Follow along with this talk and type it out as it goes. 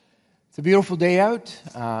It's a beautiful day out.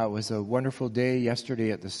 It was a wonderful day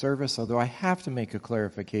yesterday at the service, although I have to make a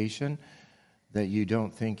clarification that you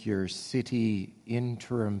don't think your city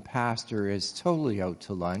interim pastor is totally out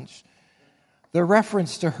to lunch. The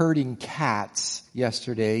reference to herding cats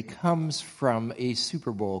yesterday comes from a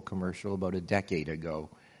Super Bowl commercial about a decade ago.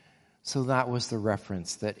 So that was the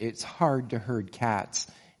reference, that it's hard to herd cats,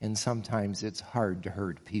 and sometimes it's hard to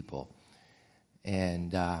herd people.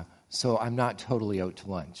 And so I'm not totally out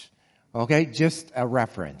to lunch. Okay, just a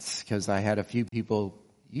reference, because I had a few people,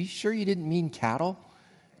 you sure you didn't mean cattle?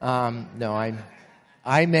 No,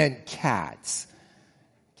 I meant cats.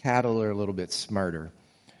 Cattle are a little bit smarter.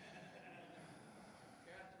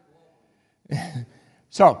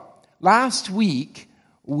 So, last week,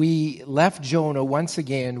 we left Jonah once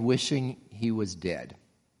again wishing he was dead.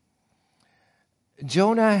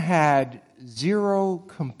 Jonah had zero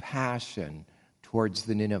compassion towards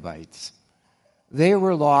the Ninevites. They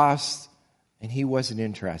were lost, and he wasn't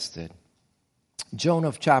interested.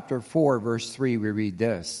 Jonah chapter 4, verse 3, we read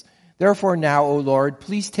this. Therefore now, O Lord,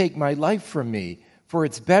 please take my life from me, for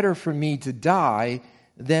it's better for me to die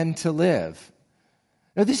than to live.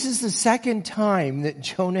 Now, this is the second time that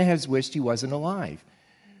Jonah has wished he wasn't alive.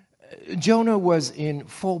 Jonah was in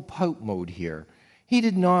full pout mode here. He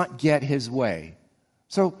did not get his way.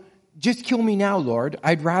 So, just kill me now, Lord.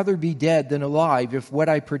 I'd rather be dead than alive if what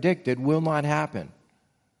I predicted will not happen.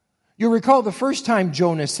 You'll recall the first time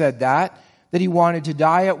Jonah said that he wanted to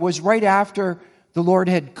die, it was right after the Lord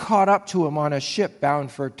had caught up to him on a ship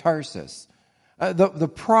bound for Tarsus. The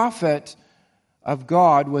prophet of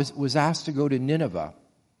God was asked to go to Nineveh,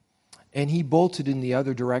 and he bolted in the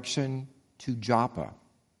other direction to Joppa.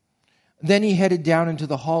 Then he headed down into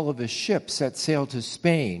the hull of a ship, set sail to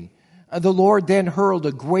Spain. The Lord then hurled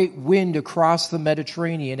a great wind across the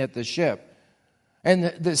Mediterranean at the ship. And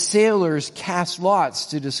the sailors cast lots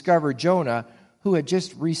to discover Jonah, who had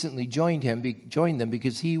just recently joined them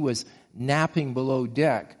because he was napping below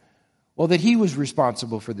deck. Well, that he was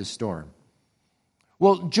responsible for the storm.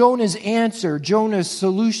 Well, Jonah's answer, Jonah's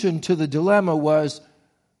solution to the dilemma was,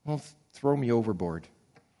 well, throw me overboard.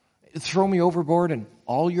 Throw me overboard and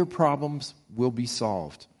all your problems will be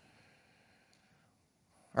solved.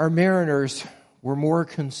 Our mariners were more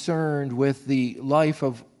concerned with the life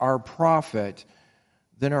of our prophet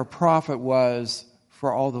than our prophet was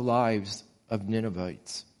for all the lives of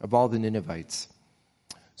Ninevites, of all the Ninevites.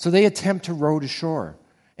 So they attempt to row to shore.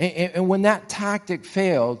 And when that tactic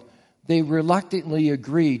failed, they reluctantly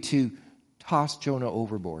agreed to toss Jonah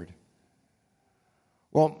overboard.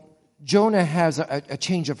 Well, Jonah has a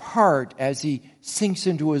change of heart as he sinks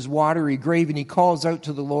into his watery grave and he calls out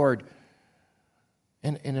to the Lord.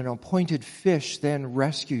 And an appointed fish then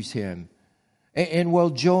rescues him. And while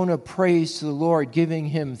Jonah prays to the Lord, giving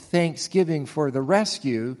him thanksgiving for the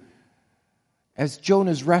rescue, as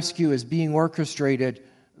Jonah's rescue is being orchestrated,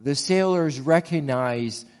 the sailors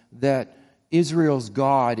recognize that Israel's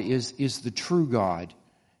God is the true God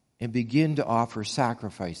and begin to offer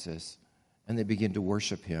sacrifices, and they begin to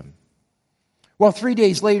worship him. Well, 3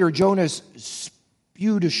 days later, Jonah's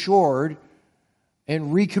spewed ashore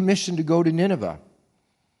and recommissioned to go to Nineveh.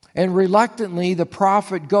 And reluctantly, the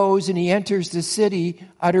prophet goes and he enters the city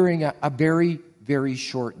uttering a very, very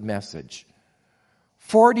short message.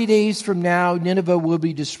 40 days from now, Nineveh will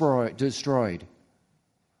be destroyed.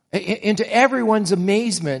 And to everyone's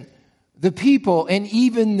amazement, the people and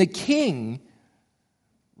even the king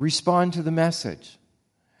respond to the message.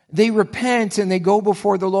 They repent and they go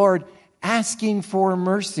before the Lord asking for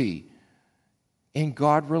mercy. And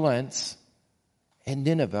God relents and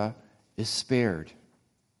Nineveh is spared.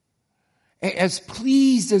 As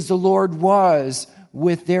pleased as the Lord was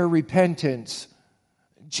with their repentance,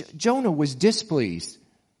 Jonah was displeased.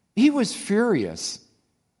 He was furious.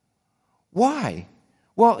 Why?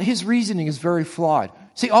 Well, his reasoning is very flawed.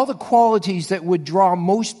 See, all the qualities that would draw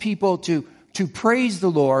most people to praise the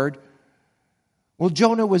Lord, well,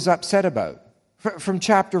 Jonah was upset about. From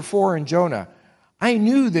chapter 4 in Jonah, I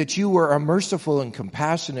knew that you were a merciful and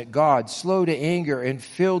compassionate God, slow to anger and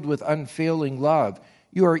filled with unfailing love.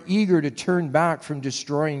 You are eager to turn back from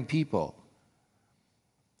destroying people.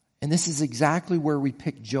 And this is exactly where we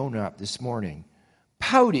picked Jonah up this morning.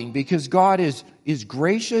 Pouting because God is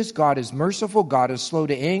gracious, God is merciful, God is slow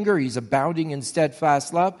to anger, He's abounding in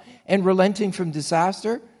steadfast love, and relenting from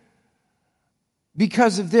disaster.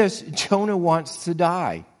 Because of this, Jonah wants to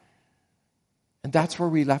die. And that's where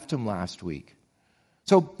we left him last week.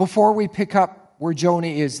 So before we pick up where Jonah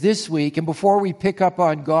is this week, and before we pick up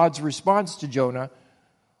on God's response to Jonah,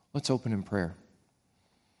 let's open in prayer.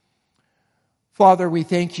 Father, we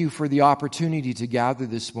thank you for the opportunity to gather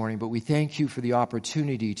this morning, but we thank you for the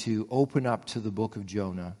opportunity to open up to the book of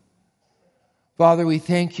Jonah. Father, we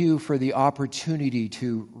thank you for the opportunity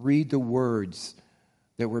to read the words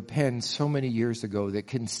that were penned so many years ago that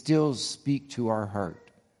can still speak to our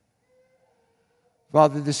heart.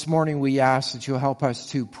 Father, this morning we ask that you'll help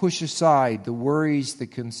us to push aside the worries, the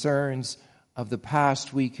concerns of the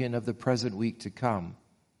past week and of the present week to come.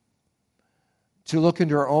 To look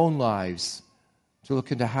into our own lives, to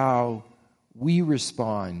look into how we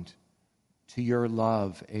respond to your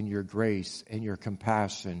love and your grace and your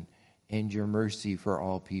compassion and your mercy for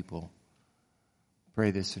all people.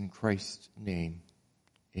 Pray this in Christ's name.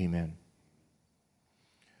 Amen.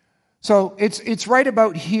 So it's right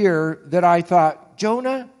about here that I thought,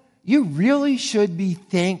 Jonah, you really should be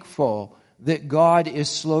thankful that God is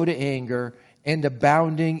slow to anger and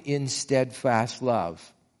abounding in steadfast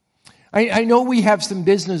love. I know we have some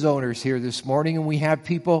business owners here this morning, and we have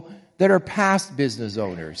people that are past business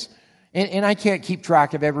owners. And I can't keep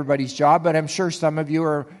track of everybody's job, but I'm sure some of you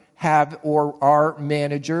are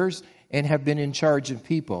managers and have been in charge of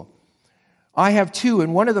people. I have too,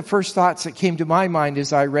 and one of the first thoughts that came to my mind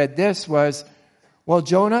as I read this was, well,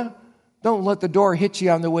 Jonah, don't let the door hit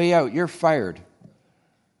you on the way out. You're fired.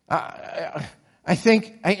 I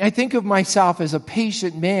think of myself as a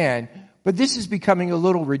patient man, but this is becoming a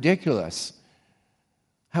little ridiculous,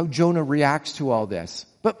 how Jonah reacts to all this.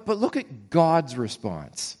 But look at God's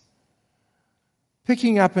response.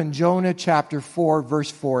 Picking up in Jonah chapter 4,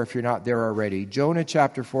 verse 4, if you're not there already. Jonah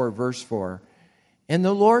chapter 4, verse 4. And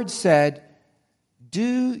the Lord said,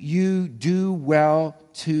 do you do well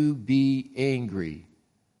to be angry?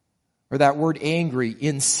 Or that word angry,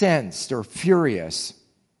 incensed or furious.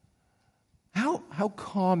 How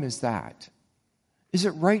calm is that? Is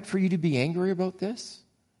it right for you to be angry about this?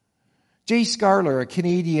 J. Scarler, a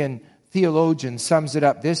Canadian theologian, sums it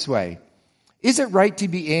up this way. Is it right to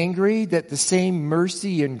be angry that the same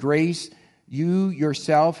mercy and grace you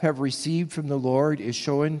yourself have received from the Lord is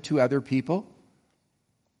shown to other people?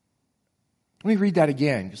 Let me read that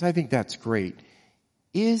again, because I think that's great.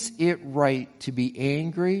 Is it right to be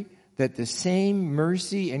angry that the same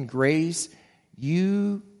mercy and grace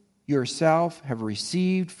you yourself have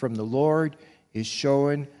received from the Lord is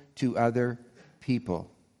shown to other people?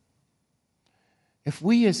 If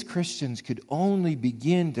we as Christians could only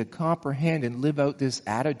begin to comprehend and live out this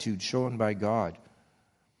attitude shown by God.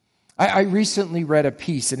 I recently read a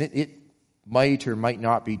piece, and it might or might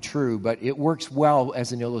not be true, but it works well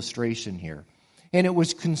as an illustration here. And it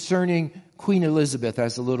was concerning Queen Elizabeth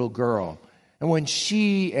as a little girl. And when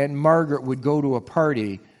she and Margaret would go to a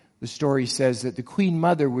party, the story says that the Queen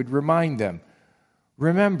Mother would remind them,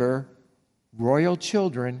 remember, royal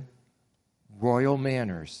children, royal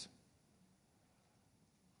manners.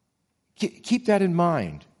 Keep that in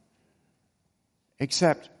mind.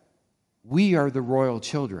 Except we are the royal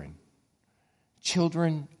children,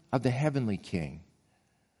 children of the heavenly King.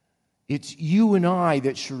 It's you and I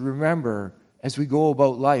that should remember as we go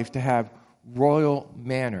about life to have royal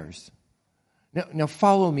manners. Now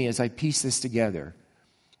follow me as I piece this together.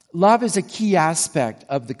 Love is a key aspect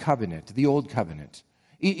of the covenant, the old covenant.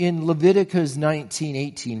 In Leviticus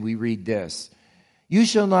 19:18, we read this. You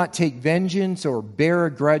shall not take vengeance or bear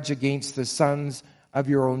a grudge against the sons of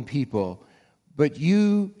your own people, but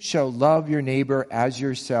you shall love your neighbor as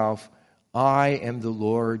yourself. I am the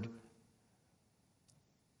Lord.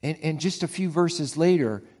 And just a few verses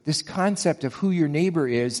later, this concept of who your neighbor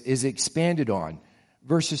is expanded on.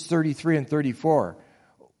 Verses 33 and 34.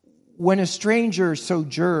 When a stranger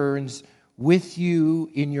sojourns with you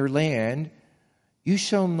in your land, you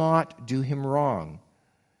shall not do him wrong.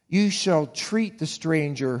 You shall treat the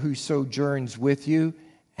stranger who sojourns with you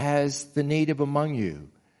as the native among you,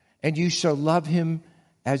 and you shall love him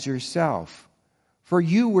as yourself. For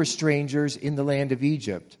you were strangers in the land of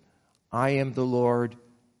Egypt. I am the Lord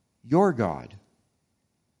your God.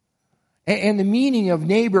 And the meaning of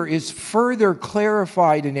neighbor is further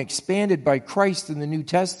clarified and expanded by Christ in the New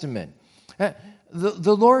Testament.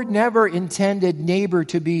 The Lord never intended neighbor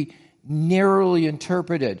to be narrowly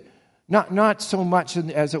interpreted. Not so much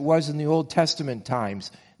as it was in the Old Testament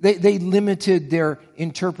times. They limited their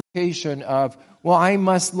interpretation of, well, I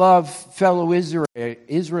must love fellow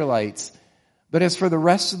Israelites. But as for the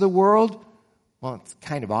rest of the world, well, it's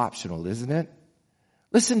kind of optional, isn't it?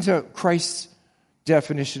 Listen to Christ's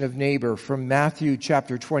definition of neighbor from Matthew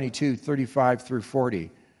chapter 22, 35 through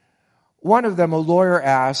 40. One of them, a lawyer,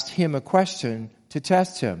 asked him a question to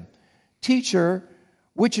test him. Teacher,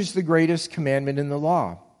 which is the greatest commandment in the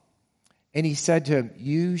law? And he said to him,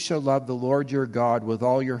 you shall love the Lord your God with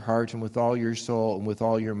all your heart and with all your soul and with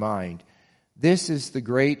all your mind. This is the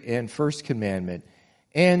great and first commandment.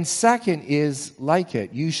 And second is like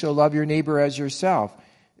it. You shall love your neighbor as yourself.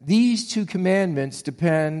 These two commandments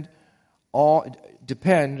depend all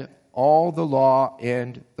the law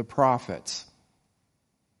and the prophets.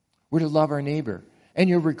 We're to love our neighbor. And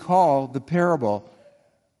you'll recall the parable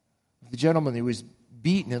of the gentleman who was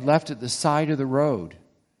beaten and left at the side of the road.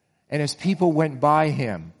 And as people went by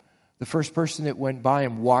him, the first person that went by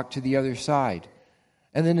him walked to the other side.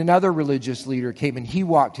 And then another religious leader came and he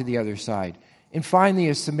walked to the other side. And finally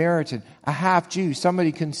a Samaritan, a half-Jew,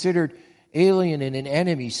 somebody considered alien and an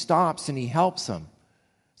enemy, stops and he helps them.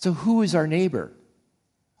 So who is our neighbor?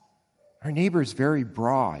 Our neighbor is very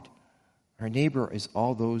broad. Our neighbor is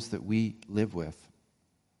all those that we live with.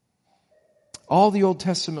 All the Old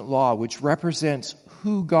Testament law, which represents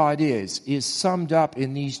who God is summed up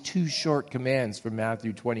in these two short commands from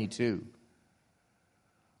Matthew 22.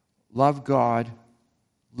 Love God,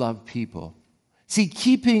 love people. See,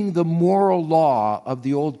 keeping the moral law of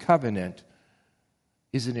the Old Covenant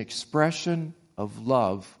is an expression of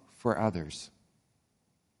love for others.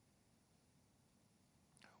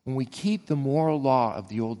 When we keep the moral law of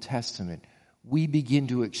the Old Testament, we begin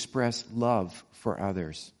to express love for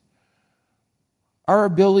others. Our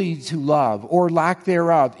ability to love, or lack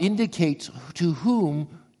thereof, indicates to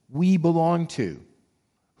whom we belong to.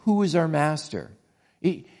 Who is our master?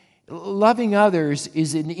 Loving others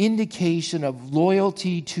is an indication of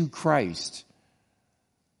loyalty to Christ.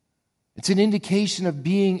 It's an indication of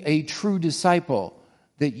being a true disciple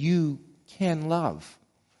that you can love.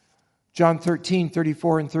 John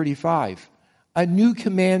 13:34 and 35. A new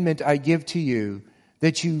commandment I give to you,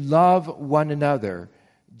 that you love one another,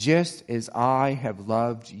 just as I have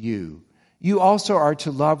loved you. You also are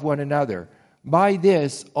to love one another. By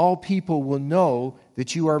this, all people will know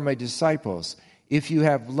that you are my disciples, if you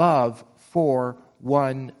have love for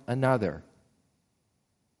one another.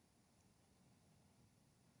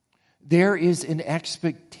 There is an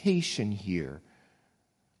expectation here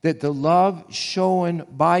that the love shown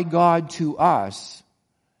by God to us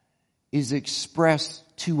is expressed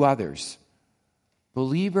to others,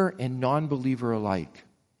 believer and non-believer alike.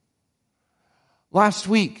 Last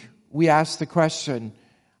week, we asked the question,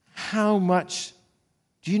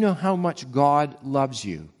 do you know how much God loves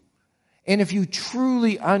you? And if you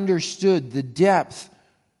truly understood the depth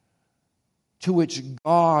to which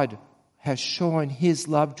God has shown his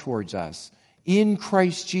love towards us in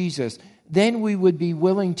Christ Jesus, then we would be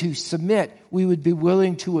willing to submit. We would be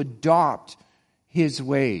willing to adopt his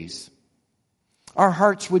ways. Our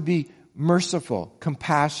hearts would be merciful,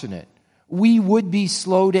 compassionate. We would be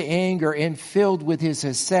slow to anger and filled with his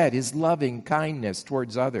hesed, his loving kindness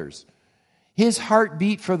towards others. His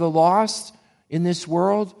heartbeat for the lost in this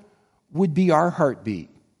world would be our heartbeat.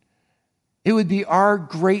 It would be our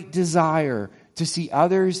great desire to see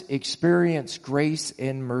others experience grace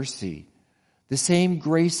and mercy, the same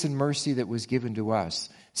grace and mercy that was given to us.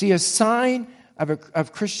 See, a sign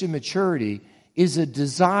of Christian maturity is a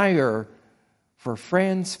desire for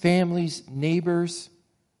friends, families, neighbors,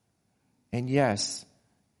 and yes,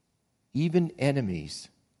 even enemies,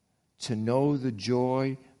 to know the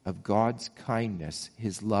joy of God's kindness,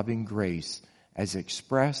 his loving grace, as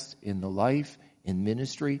expressed in the life and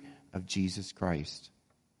ministry of Jesus Christ.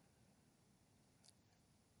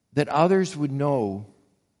 That others would know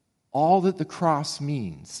all that the cross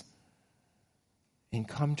means and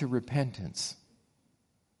come to repentance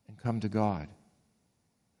and come to God.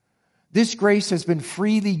 This grace has been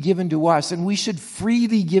freely given to us, and we should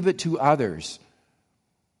freely give it to others.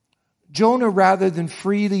 Jonah, rather than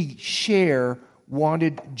freely share,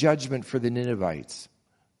 wanted judgment for the Ninevites,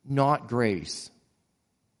 not grace.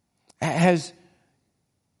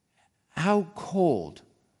 How cold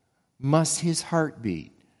must his heart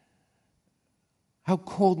be? How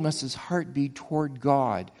cold must his heart be toward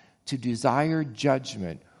God to desire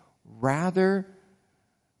judgment rather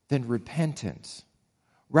than repentance?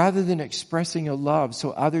 Rather than expressing a love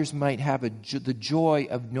so others might have the joy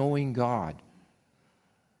of knowing God.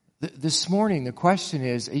 This morning, the question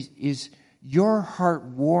is your heart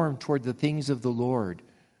warm toward the things of the Lord?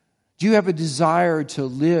 Do you have a desire to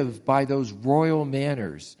live by those royal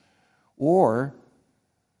manners? Or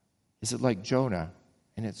is it like Jonah,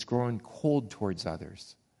 and it's growing cold towards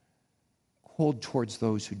others? Cold towards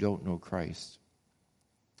those who don't know Christ.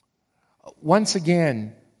 Once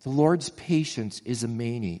again, the Lord's patience is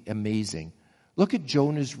amazing. Look at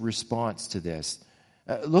Jonah's response to this.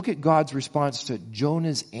 Look at God's response to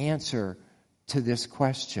Jonah's answer to this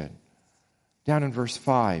question. Down in verse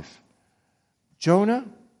 5. Jonah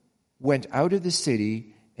went out of the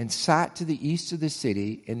city and sat to the east of the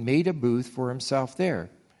city and made a booth for himself there.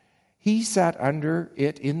 he sat under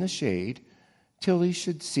it in the shade till he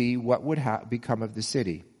should see what would become of the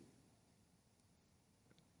city.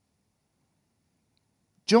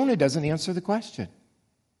 Jonah doesn't answer the question.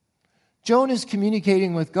 Jonah is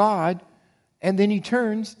communicating with God, and then he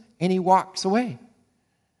turns and he walks away.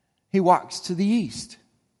 He walks to the east.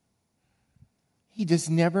 He does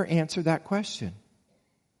never answer that question.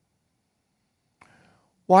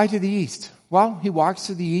 Why to the east? Well, he walks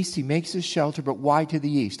to the east, he makes his shelter, but why to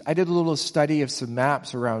the east? I did a little study of some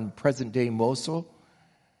maps around present-day Mosul.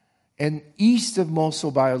 And east of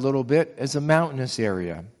Mosul by a little bit is a mountainous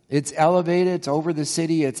area. It's elevated, it's over the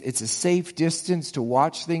city, it's a safe distance to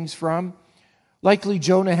watch things from. Likely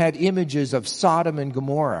Jonah had images of Sodom and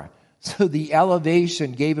Gomorrah. So the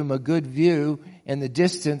elevation gave him a good view, and the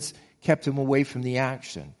distance kept him away from the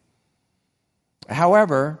action.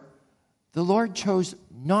 However, the Lord chose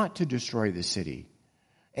not to destroy the city.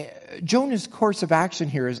 Jonah's course of action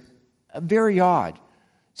here is very odd.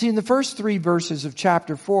 See, in the first 3 verses of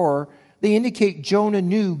chapter 4, they indicate Jonah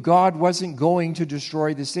knew God wasn't going to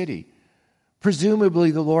destroy the city.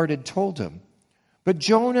 Presumably, the Lord had told him. But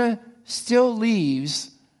Jonah still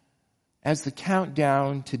leaves as the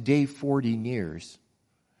countdown to day 40 nears.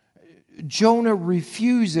 Jonah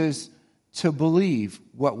refuses to believe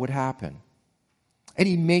what would happen. And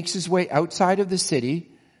he makes his way outside of the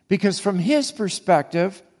city because from his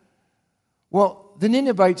perspective, well, the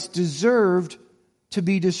Ninevites deserved to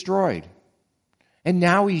be destroyed. And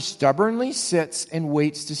now he stubbornly sits and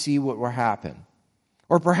waits to see what will happen.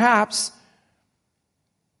 Or perhaps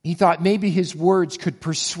he thought maybe his words could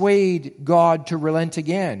persuade God to relent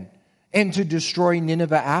again and to destroy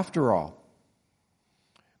Nineveh after all.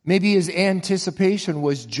 Maybe his anticipation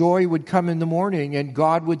was joy would come in the morning and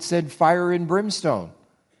God would send fire and brimstone.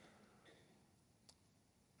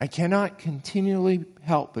 I cannot continually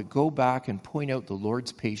help but go back and point out the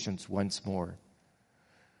Lord's patience once more.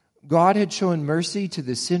 God had shown mercy to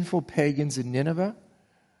the sinful pagans in Nineveh,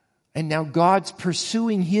 and now God's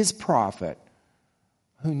pursuing his prophet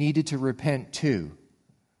who needed to repent too.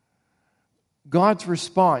 God's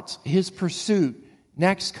response, his pursuit,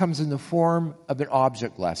 next comes in the form of an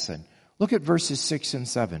object lesson. Look at verses 6 and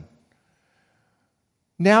 7.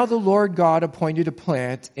 Now the Lord God appointed a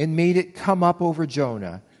plant and made it come up over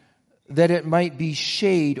Jonah, that it might be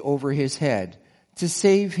shade over his head, to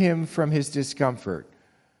save him from his discomfort.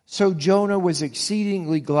 So Jonah was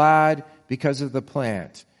exceedingly glad because of the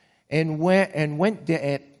plant.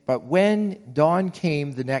 But when dawn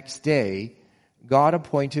came the next day, God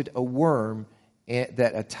appointed a worm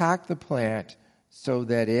that attacked the plant so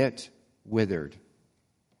that it withered.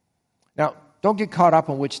 Now, don't get caught up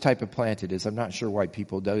on which type of plant it is. I'm not sure why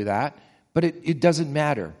people do that, but it doesn't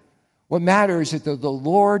matter. What matters is that the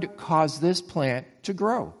Lord caused this plant to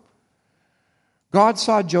grow. God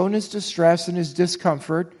saw Jonah's distress and his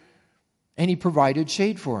discomfort, and he provided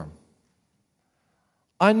shade for him.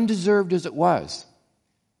 Undeserved as it was,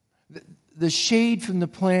 the shade from the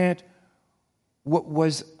plant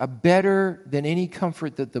was a better than any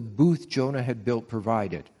comfort that the booth Jonah had built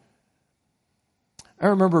provided. I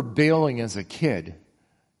remember baling as a kid,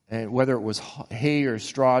 and whether it was hay or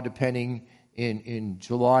straw, depending in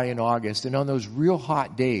July and August, and on those real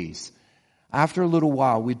hot days, after a little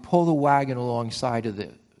while, we'd pull the wagon alongside of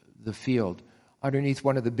the field, underneath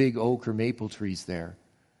one of the big oak or maple trees there.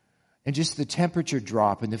 And just the temperature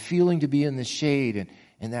drop and the feeling to be in the shade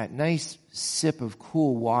and that nice sip of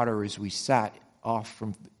cool water as we sat off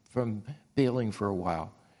from baling for a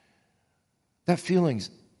while. That feeling's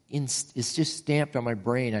it's just stamped on my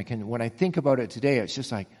brain. When I think about it today, it's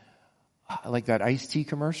just like that iced tea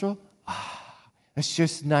commercial. It's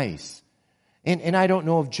just nice. And I don't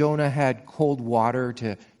know if Jonah had cold water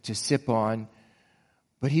to sip on,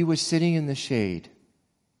 but he was sitting in the shade,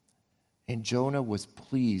 and Jonah was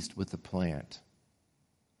pleased with the plant.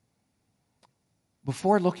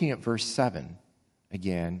 Before looking at verse 7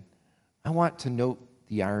 again, I want to note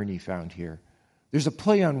the irony found here. There's a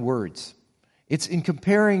play on words. It's in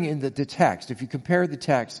comparing in the text. If you compare the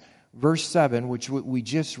text, verse 7, which we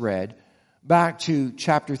just read, back to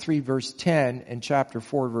chapter 3, verse 10, and chapter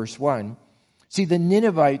 4, verse 1, see, the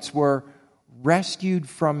Ninevites were rescued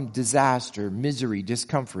from disaster, misery,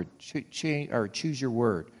 discomfort. Choose your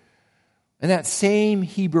word. And that same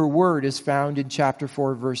Hebrew word is found in chapter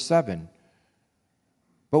 4, verse 7.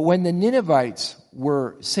 But when the Ninevites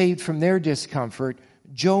were saved from their discomfort,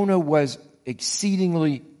 Jonah was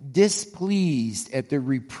exceedingly displeased at the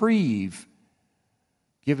reprieve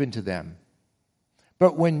given to them.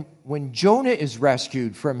 But when Jonah is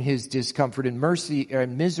rescued from his discomfort and mercy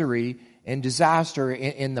and misery and disaster,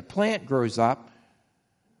 and the plant grows up,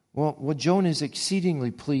 Well, Jonah is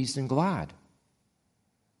exceedingly pleased and glad.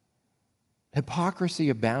 Hypocrisy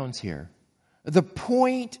abounds here. The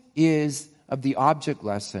point of the object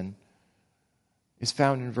lesson is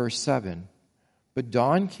found in verse 7. But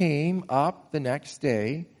dawn came up the next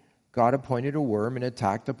day. God appointed a worm and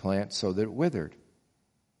attacked the plant so that it withered.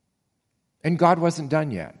 And God wasn't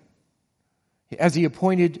done yet. As he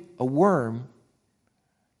appointed a worm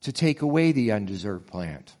to take away the undeserved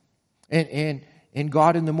plant. And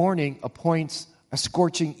God in the morning appoints a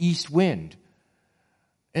scorching east wind.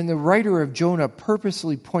 And the writer of Jonah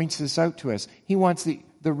purposely points this out to us. He wants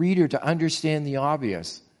the reader to understand the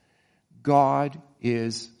obvious. God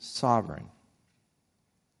is sovereign.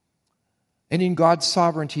 And in God's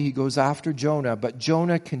sovereignty, he goes after Jonah, but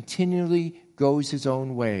Jonah continually goes his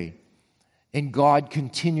own way. And God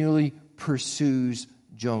continually pursues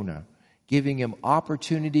Jonah, giving him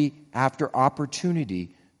opportunity after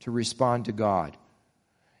opportunity to respond to God.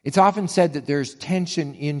 It's often said that there's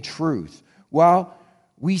tension in truth. Well,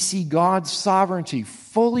 we see God's sovereignty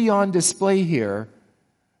fully on display here.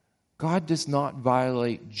 God does not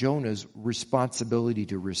violate Jonah's responsibility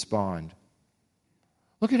to respond.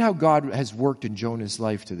 Look at how God has worked in Jonah's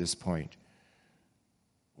life to this point.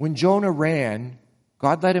 When Jonah ran,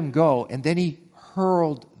 God let him go, and then he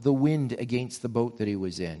hurled the wind against the boat that he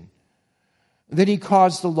was in. Then he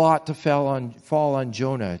caused the lot to fall on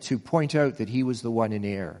Jonah to point out that he was the one in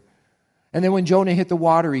error. And then when Jonah hit the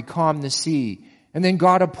water, he calmed the sea. And then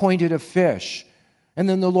God appointed a fish. And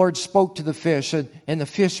then the Lord spoke to the fish, and the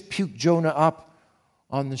fish puked Jonah up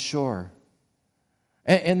on the shore.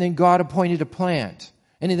 And then God appointed a plant.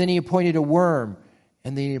 And then he appointed a worm.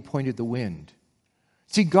 And then he appointed the wind.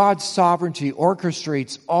 See, God's sovereignty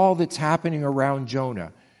orchestrates all that's happening around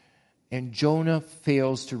Jonah. And Jonah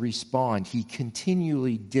fails to respond. He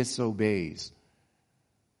continually disobeys.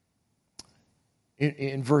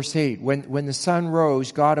 In verse 8, when the sun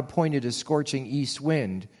rose, God appointed a scorching east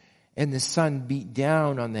wind, and the sun beat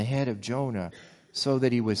down on the head of Jonah so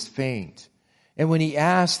that he was faint. And when he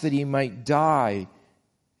asked that he might die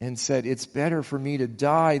and said, "It's better for me to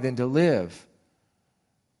die than to live,"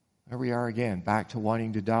 there we are again, back to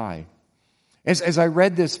wanting to die. As I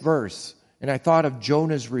read this verse, and I thought of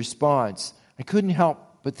Jonah's response, I couldn't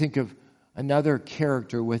help but think of another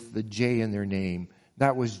character with the J in their name.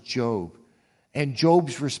 That was Job. And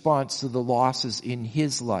Job's response to the losses in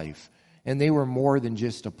his life. And they were more than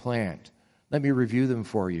just a plant. Let me review them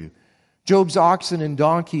for you. Job's oxen and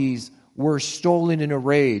donkeys were stolen in a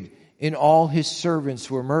raid, and all his servants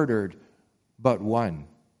were murdered, but one.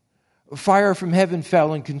 Fire from heaven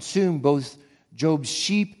fell and consumed both Job's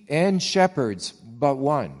sheep and shepherds, but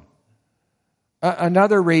one.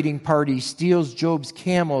 Another raiding party steals Job's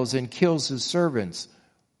camels and kills his servants,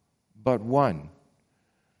 but one.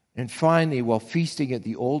 And finally, while feasting at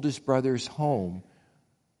the oldest brother's home,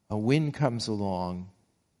 a wind comes along,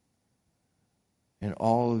 and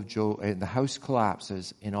the house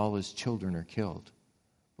collapses, and all his children are killed.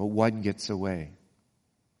 But one gets away.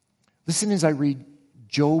 Listen as I read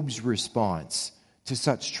Job's response to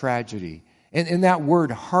such tragedy. And that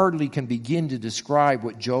word hardly can begin to describe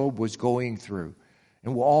what Job was going through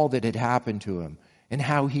and all that had happened to him and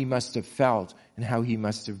how he must have felt and how he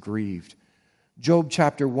must have grieved. Job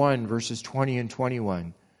chapter 1, verses 20 and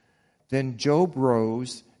 21. Then Job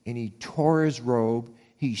rose and he tore his robe,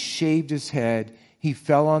 he shaved his head, he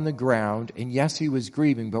fell on the ground, and yes, he was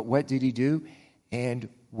grieving, but what did he do? And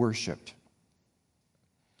worshipped.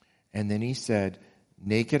 And then he said,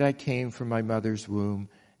 "Naked I came from my mother's womb,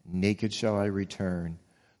 naked shall I return.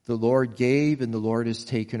 The Lord gave and the Lord has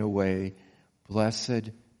taken away. Blessed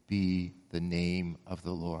be the name of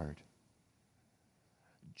the Lord."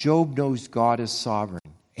 Job knows God is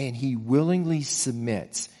sovereign, and he willingly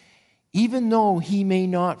submits. Even though he may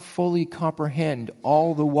not fully comprehend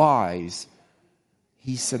all the whys,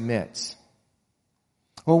 he submits.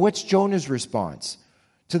 Well, what's Jonah's response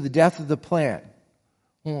to the death of the plant?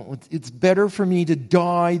 Well, it's better for me to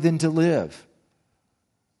die than to live.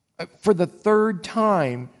 For the third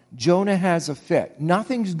time, Jonah has a fit.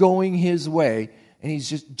 Nothing's going his way, and he's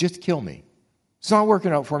just kill me. It's not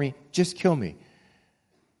working out for me, just kill me.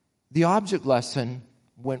 The object lesson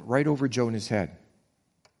went right over Jonah's head.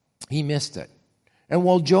 He missed it. And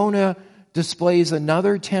while Jonah displays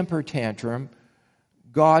another temper tantrum,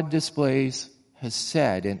 God displays hesed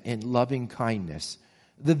and loving kindness.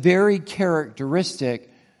 The very characteristic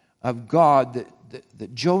of God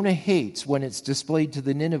that Jonah hates when it's displayed to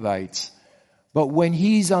the Ninevites, but when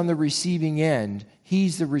he's on the receiving end,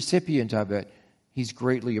 he's the recipient of it, he's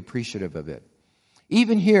greatly appreciative of it.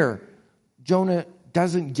 Even here, Jonah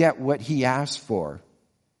doesn't get what he asked for.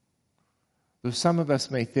 Though some of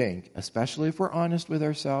us may think, especially if we're honest with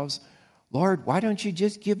ourselves, Lord, why don't you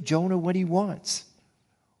just give Jonah what he wants?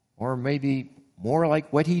 Or maybe more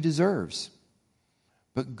like what he deserves.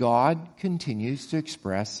 But God continues to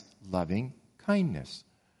express loving kindness.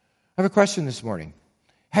 I have a question this morning.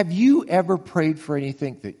 Have you ever prayed for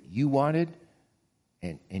anything that you wanted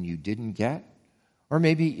and you didn't get? Or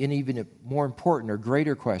maybe an even more important or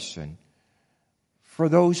greater question. For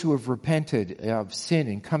those who have repented of sin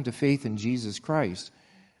and come to faith in Jesus Christ,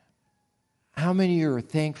 how many are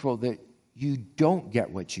thankful that you don't get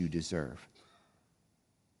what you deserve?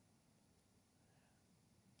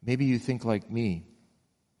 Maybe you think like me.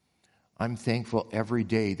 I'm thankful every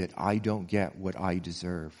day that I don't get what I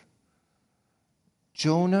deserve.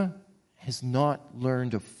 Jonah has not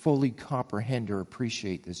learned to fully comprehend or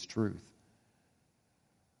appreciate this truth.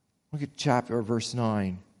 Look at verse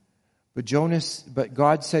 9. But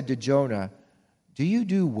God said to Jonah, do you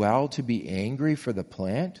do well to be angry for the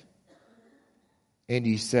plant? And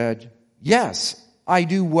he said, yes, I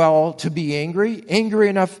do well to be angry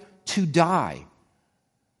enough to die.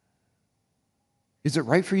 Is it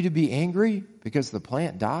right for you to be angry because the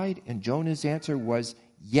plant died? And Jonah's answer was,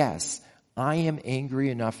 yes, I am angry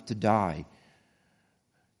enough to die.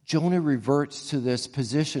 Jonah reverts to this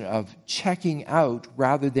position of checking out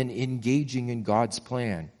rather than engaging in God's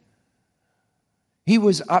plan. He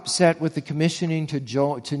was upset with the commissioning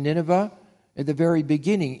to Nineveh at the very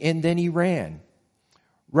beginning, and then he ran.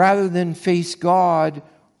 Rather than face God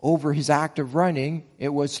over his act of running, it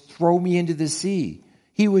was throw me into the sea.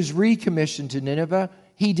 He was recommissioned to Nineveh.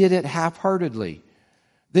 He did it half-heartedly.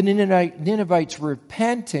 The Ninevites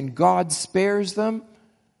repent and God spares them.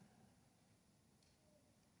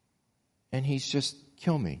 And he's just,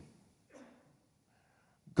 kill me.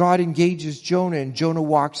 God engages Jonah and Jonah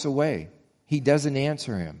walks away. He doesn't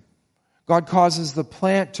answer him. God causes the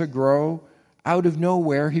plant to grow out of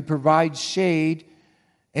nowhere. He provides shade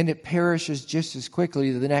and it perishes just as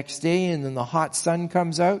quickly the next day, and then the hot sun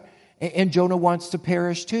comes out and Jonah wants to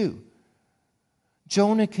perish too.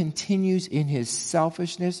 Jonah continues in his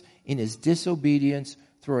selfishness, in his disobedience,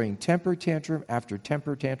 throwing temper tantrum after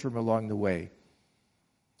temper tantrum along the way.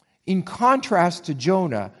 In contrast to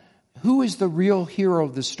Jonah, who is the real hero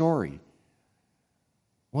of the story?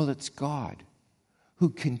 Well, it's God, who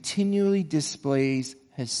continually displays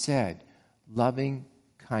hesed, loving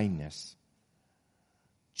kindness.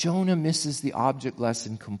 Jonah misses the object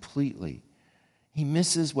lesson completely. He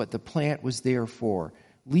misses what the plant was there for,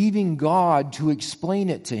 leaving God to explain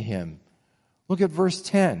it to him. Look at verse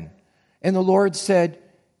 10. And the Lord said,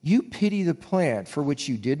 you pity the plant for which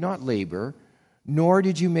you did not labor, nor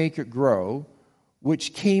did you make it grow,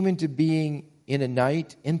 which came into being in a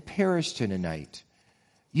night and perished in a night.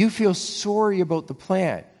 You feel sorry about the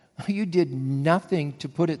plant. You did nothing to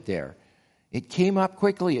put it there. It came up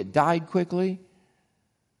quickly. It died quickly.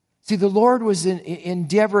 See, the Lord was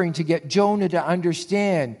endeavoring to get Jonah to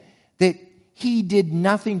understand that he did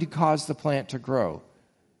nothing to cause the plant to grow.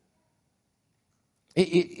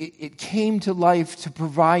 It came to life to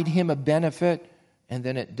provide him a benefit, and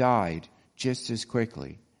then it died just as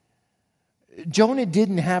quickly. Jonah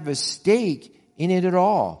didn't have a stake in it at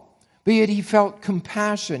all, but yet he felt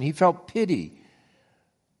compassion. He felt pity.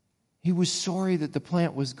 He was sorry that the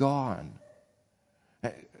plant was gone.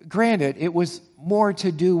 Granted, it was more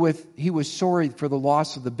to do with he was sorry for the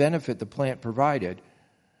loss of the benefit the plant provided.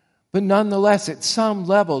 But nonetheless, at some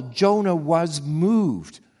level, Jonah was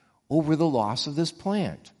moved over the loss of this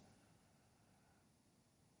plant.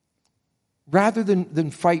 Rather than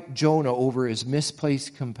fight Jonah over his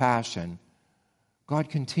misplaced compassion, God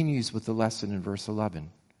continues with the lesson in verse 11.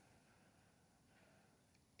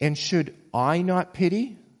 And should I not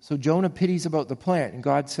pity? So Jonah pities about the plant, and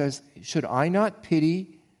God says, should I not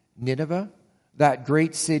pity Nineveh, that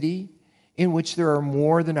great city in which there are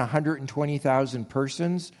more than 120,000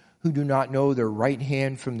 persons who do not know their right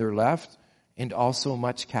hand from their left, and also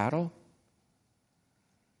much cattle?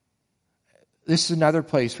 This is another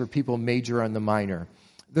place where people major on the minor.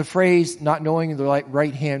 The phrase, not knowing the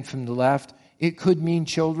right hand from the left, it could mean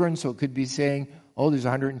children, so it could be saying, oh, there's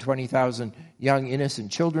 120,000 young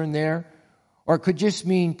innocent children there. Or it could just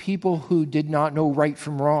mean people who did not know right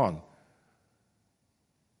from wrong.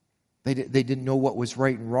 They didn't know what was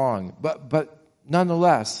right and wrong. But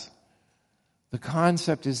nonetheless, the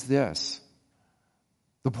concept is this.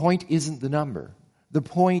 The point isn't the number. The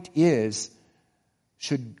point is,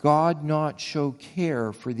 should God not show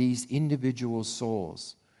care for these individual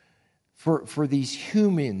souls? For these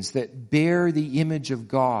humans that bear the image of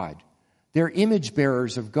God. They're image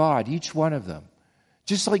bearers of God, each one of them.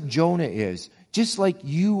 Just like Jonah is. Just like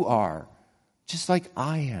you are. Just like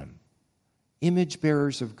I am. image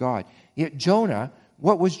bearers of God. Yet Jonah,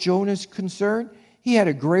 what was Jonah's concern? He had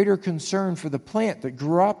a greater concern for the plant that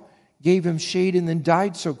grew up, gave him shade, and then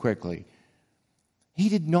died so quickly. He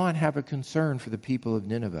did not have a concern for the people of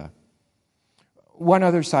Nineveh. One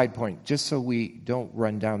other side point, just so we don't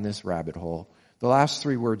run down this rabbit hole. The last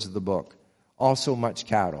 3 words of the book, also much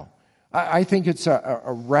cattle. I think it's a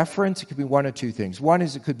reference. It could be one of 2 things. One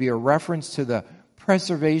is it could be a reference to the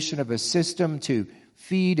preservation of a system to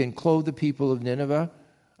feed and clothe the people of Nineveh.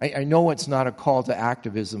 I know it's not a call to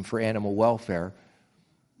activism for animal welfare,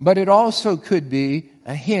 but it also could be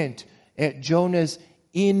a hint at Jonah's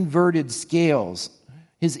inverted scales,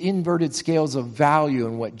 his inverted scales of value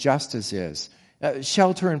and what justice is.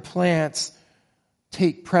 Shelter and plants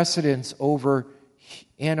take precedence over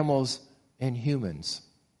animals and humans.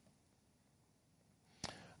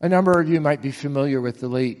 A number of you might be familiar with the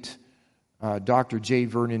late Dr. J.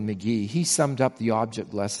 Vernon McGee. He summed up the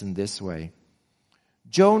object lesson this way.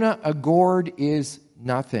 Jonah, a gourd is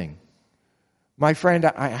nothing. My friend,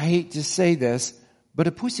 I hate to say this, but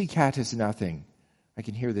a pussycat is nothing. I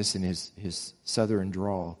can hear this in his southern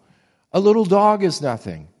drawl. A little dog is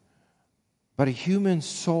nothing. But a human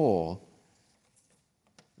soul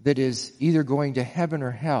that is either going to heaven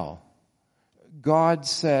or hell. God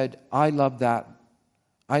said, I love that.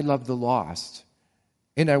 I love the lost.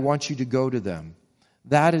 And I want you to go to them.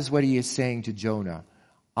 That is what he is saying to Jonah.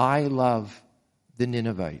 I love the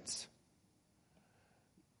Ninevites.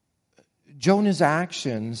 Jonah's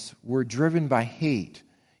actions were driven by hate,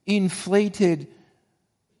 inflated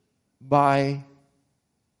by,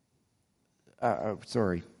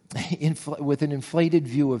 with an inflated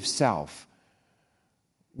view of self,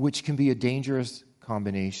 which can be a dangerous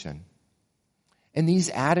combination. And these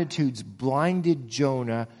attitudes blinded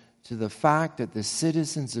Jonah to the fact that the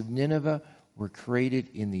citizens of Nineveh were created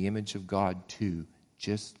in the image of God too,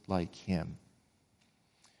 just like him.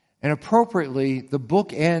 And appropriately, the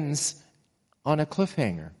book ends on a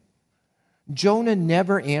cliffhanger. Jonah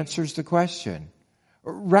never answers the question.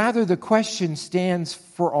 Rather, the question stands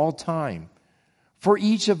for all time, for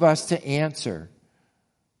each of us to answer.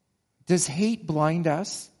 Does hate blind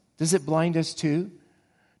us? Does it blind us too?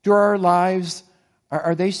 Do our lives,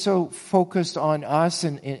 are they so focused on us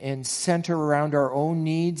and center around our own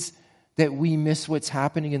needs that we miss what's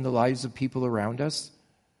happening in the lives of people around us?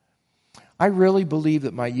 I really believe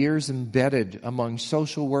that my years embedded among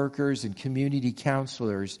social workers and community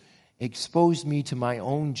counselors exposed me to my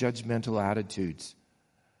own judgmental attitudes.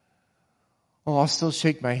 Oh, I'll still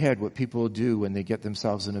shake my head what people do when they get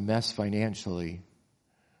themselves in a mess financially.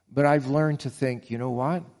 But I've learned to think, you know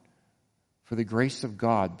what? For the grace of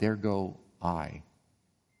God, there go I.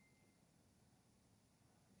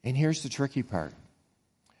 And here's the tricky part.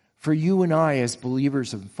 For you and I, as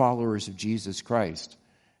believers and followers of Jesus Christ,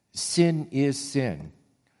 sin is sin.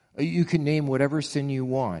 You can name whatever sin you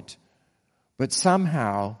want. But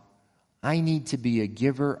somehow, I need to be a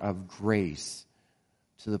giver of grace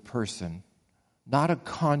to the person, not a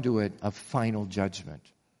conduit of final judgment.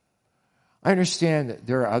 I understand that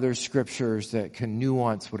there are other scriptures that can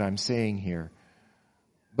nuance what I'm saying here.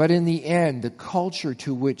 But in the end, the culture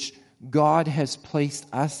to which God has placed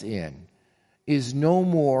us in is no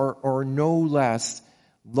more or no less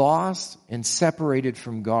lost and separated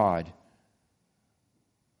from God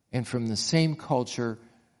and from the same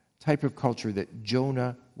type of culture that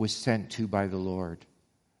Jonah was sent to by the Lord.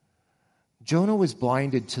 Jonah was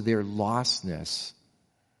blinded to their lostness,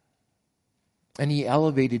 and he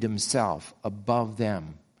elevated himself above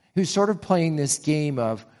them. He was sort of playing this game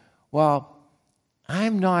of, well,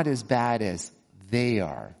 I'm not as bad as they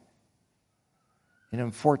are. And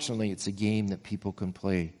unfortunately, it's a game that people can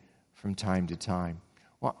play from time to time.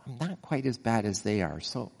 Well, I'm not quite as bad as they are,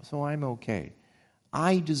 so I'm okay.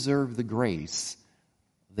 I deserve the grace.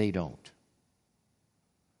 They don't.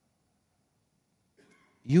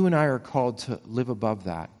 You and I are called to live above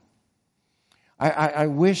that. I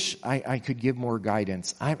wish I could give more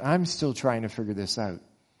guidance. I'm still trying to figure this out.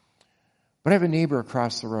 But I have a neighbor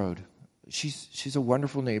across the road. She's a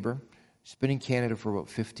wonderful neighbor. She's been in Canada for about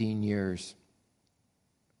 15 years.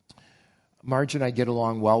 Marge and I get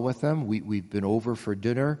along well with them. We've been over for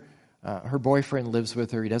dinner. Her boyfriend lives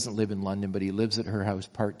with her. He doesn't live in London, but he lives at her house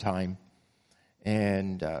part-time.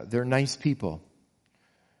 And they're nice people.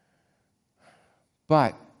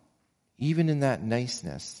 But even in that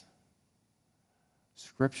niceness,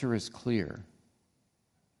 Scripture is clear.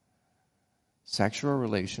 Sexual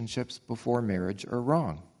relationships before marriage are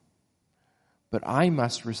wrong. But I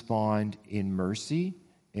must respond in mercy,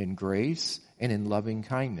 in grace, and in loving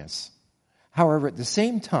kindness. However, at the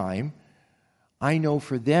same time, I know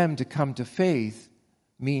for them to come to faith,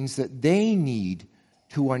 means that they need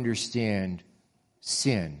to understand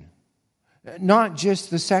sin. Not just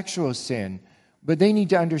the sexual sin, but they need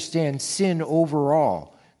to understand sin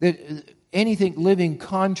overall. That anything living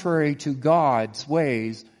contrary to God's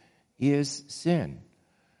ways is sin.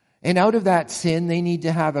 And out of that sin, they need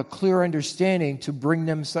to have a clear understanding to bring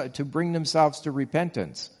themselves to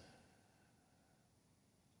repentance.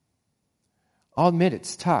 I'll admit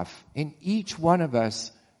it's tough. And each one of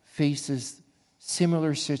us faces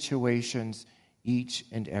similar situations each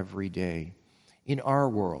and every day in our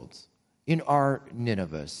worlds, in our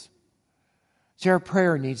Ninevehs. So our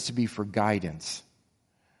prayer needs to be for guidance.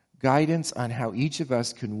 Guidance on how each of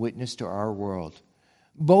us can witness to our world.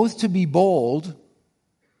 Both to be bold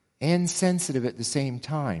and sensitive at the same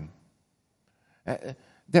time.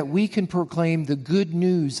 That we can proclaim the good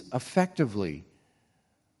news effectively.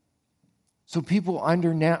 So people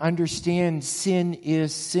understand sin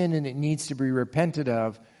is sin and it needs to be repented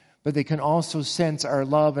of, but they can also sense our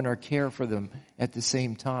love and our care for them at the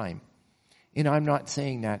same time. And I'm not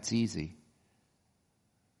saying that's easy.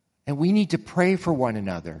 And we need to pray for one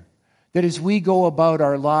another. That as we go about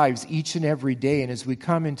our lives each and every day, and as we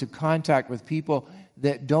come into contact with people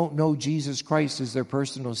that don't know Jesus Christ as their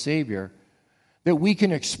personal Savior, that we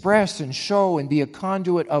can express and show and be a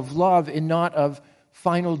conduit of love and not of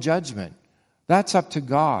final judgment. That's up to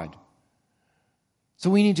God. So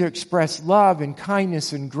we need to express love and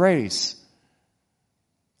kindness and grace,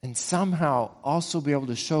 and somehow also be able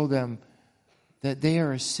to show them that they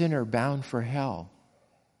are a sinner bound for hell.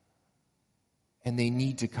 And they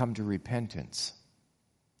need to come to repentance.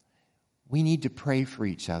 We need to pray for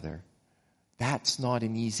each other. That's not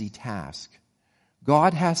an easy task.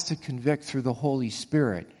 God has to convict through the Holy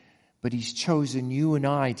Spirit, but He's chosen you and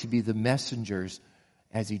I to be the messengers.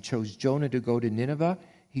 As He chose Jonah to go to Nineveh,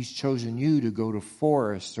 He's chosen you to go to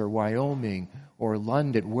Forest or Wyoming or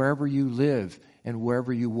London, wherever you live and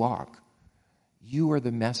wherever you walk. You are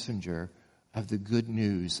the messenger of the good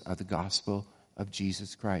news of the gospel of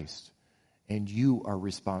Jesus Christ. And you are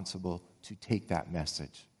responsible to take that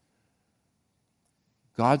message.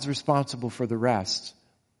 God's responsible for the rest,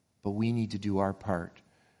 but we need to do our part.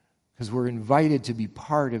 Because we're invited to be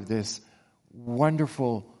part of this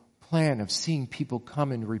wonderful plan of seeing people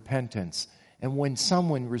come in repentance. And when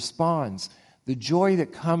someone responds, the joy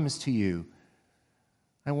that comes to you,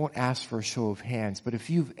 I won't ask for a show of hands, but if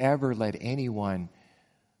you've ever led anyone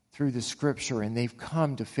through the Scripture and they've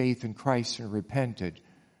come to faith in Christ and repented,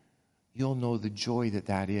 you'll know the joy that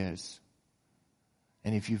that is.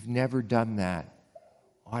 And if you've never done that,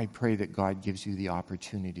 I pray that God gives you the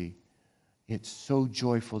opportunity. It's so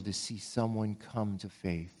joyful to see someone come to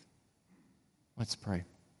faith. Let's pray.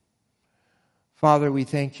 Father, we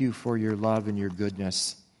thank you for your love and your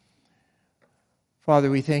goodness. Father,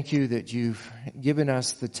 we thank you that you've given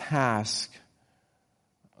us the task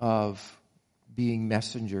of being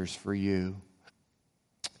messengers for you.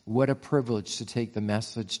 What a privilege to take the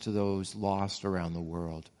message to those lost around the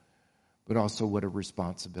world, but also what a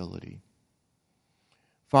responsibility.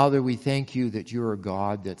 Father, we thank you that you're a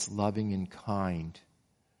God that's loving and kind.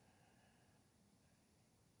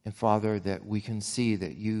 And Father, that we can see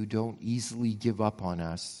that you don't easily give up on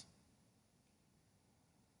us,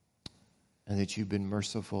 and that you've been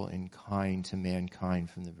merciful and kind to mankind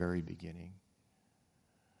from the very beginning.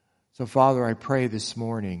 So Father, I pray this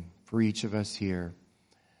morning for each of us here,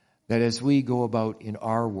 that as we go about in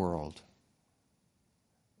our world,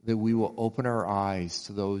 that we will open our eyes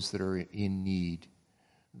to those that are in need,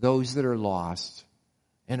 those that are lost,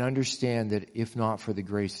 and understand that if not for the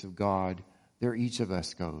grace of God, there each of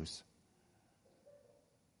us goes.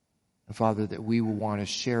 And Father, that we will want to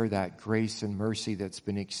share that grace and mercy that's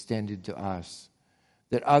been extended to us,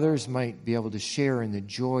 that others might be able to share in the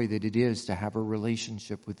joy that it is to have a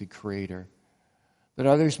relationship with the Creator, that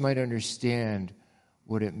others might understand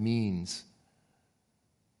what it means,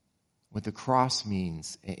 what the cross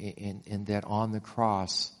means, and that on the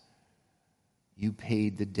cross you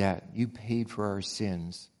paid the debt, you paid for our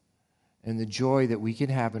sins, and the joy that we can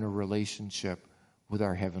have in a relationship with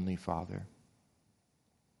our Heavenly Father.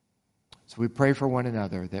 So we pray for one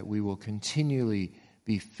another that we will continually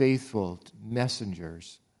be faithful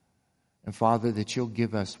messengers, and Father, that you'll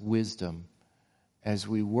give us wisdom as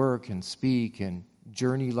we work and speak and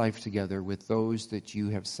journey life together with those that you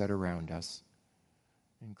have set around us.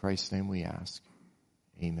 In Christ's name we ask.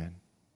 Amen.